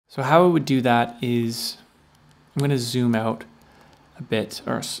So how I would do that is I'm going to zoom out a bit,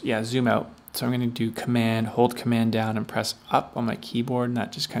 or yeah, zoom out. So I'm going to do Command, hold Command down and press up on my keyboard, and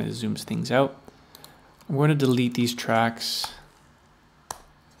that just kind of zooms things out. I'm going to delete these tracks.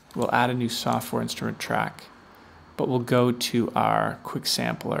 We'll add a new software instrument track, but we'll go to our quick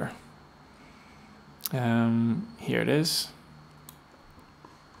sampler. Here it is.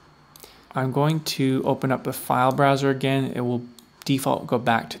 I'm going to open up the file browser again. It will default go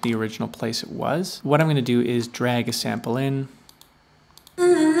back to the original place it was. What I'm going to do is drag a sample in.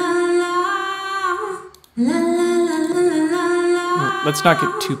 Let's not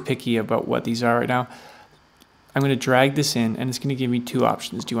get too picky about what these are right now. I'm going to drag this in, and it's going to give me two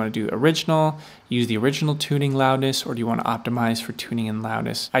options. Do you want to do original, use the original tuning loudness, or do you want to optimize for tuning and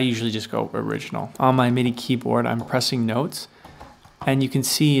loudness? I usually just go original. On my MIDI keyboard, I'm pressing notes, and you can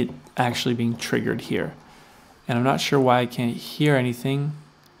see it actually being triggered here. And I'm not sure why I can't hear anything.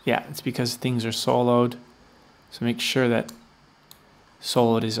 Yeah, it's because things are soloed. So make sure that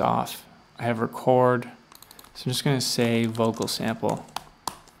soloed is off. I have record. So I'm just going to say vocal sample.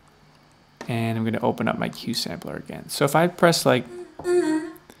 And I'm going to open up my Q sampler again. So if I press like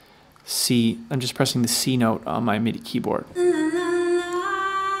C, I'm just pressing the C note on my MIDI keyboard.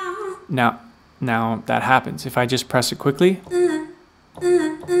 Now that happens. If I just press it quickly,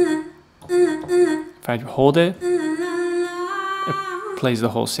 if I hold it, it plays the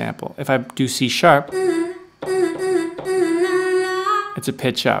whole sample. If I do C sharp, it's a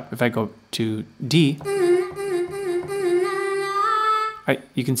pitch up. If I go to D,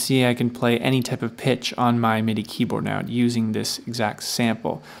 you can see I can play any type of pitch on my MIDI keyboard now using this exact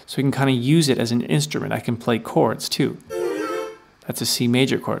sample. So we can kind of use it as an instrument. I can play chords too. That's a C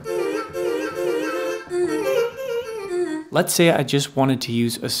major chord. Let's say I just wanted to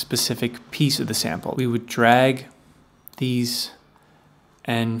use a specific piece of the sample. We would drag these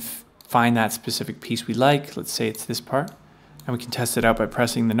and find that specific piece we like. Let's say it's this part. And we can test it out by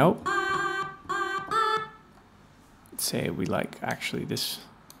pressing the note. Let's say we like actually this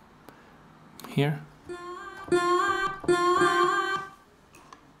here.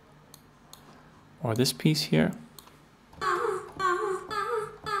 Or this piece here.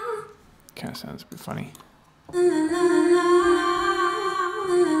 Kind of sounds a bit funny.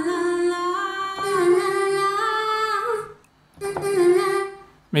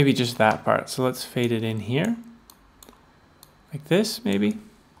 Maybe just that part. So let's fade it in here. Like this, maybe.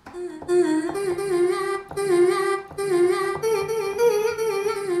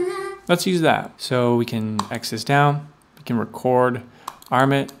 Let's use that. So we can X this down, we can record,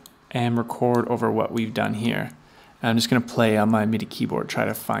 arm it, and record over what we've done here. And I'm just gonna play on my MIDI keyboard, try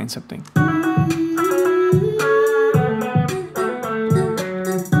to find something.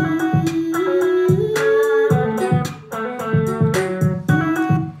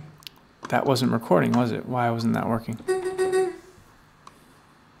 That wasn't recording, was it? Why wasn't that working?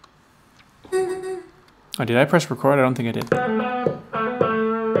 Oh, did I press record? I don't think I did.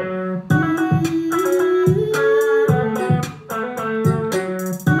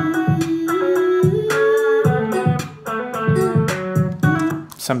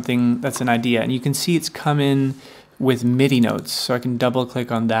 Something that's an idea, and you can see it's come in with MIDI notes, so I can double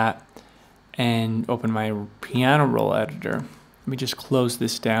click on that and open my piano roll editor. Let me just close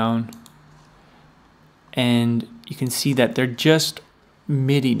this down, and you can see that they're just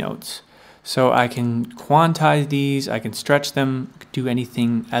MIDI notes. So I can quantize these, I can stretch them, do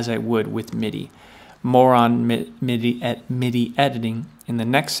anything as I would with MIDI. More on MIDI editing in the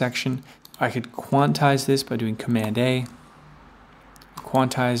next section. I could quantize this by doing Command A.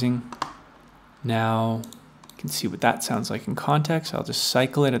 Quantizing. Now you can see what that sounds like in context. I'll just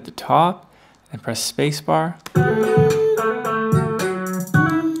cycle it at the top and press spacebar.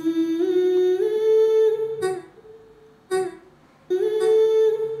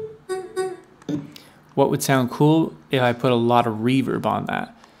 What would sound cool if I put a lot of reverb on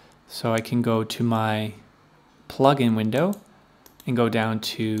that? So I can go to my plugin window and go down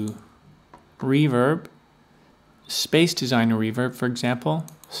to reverb, Space Designer Reverb, for example,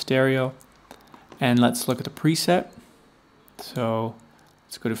 stereo, and let's look at the preset. So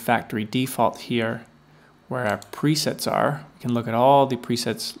let's go to factory default here where our presets are. We can look at all the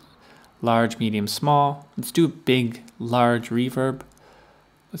presets, large, medium, small. Let's do a big, large reverb.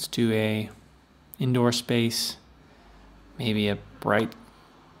 Let's do a indoor space, maybe a bright,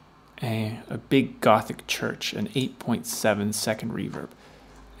 a big Gothic church, an 8.7 second reverb,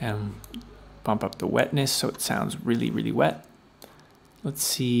 and bump up the wetness so it sounds really, really wet. Let's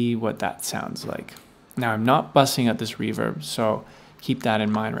see what that sounds like. Now I'm not bussing out this reverb, so keep that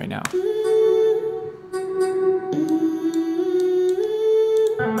in mind right now.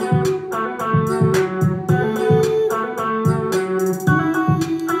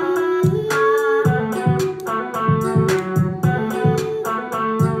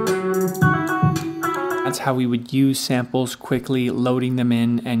 That's how we would use samples quickly, loading them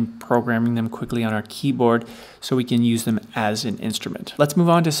in and programming them quickly on our keyboard so we can use them as an instrument. Let's move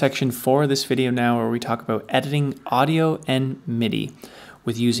on to section 4 of this video now, where we talk about editing audio and MIDI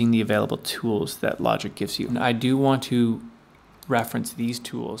with using the available tools that Logic gives you. And I do want to reference these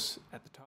tools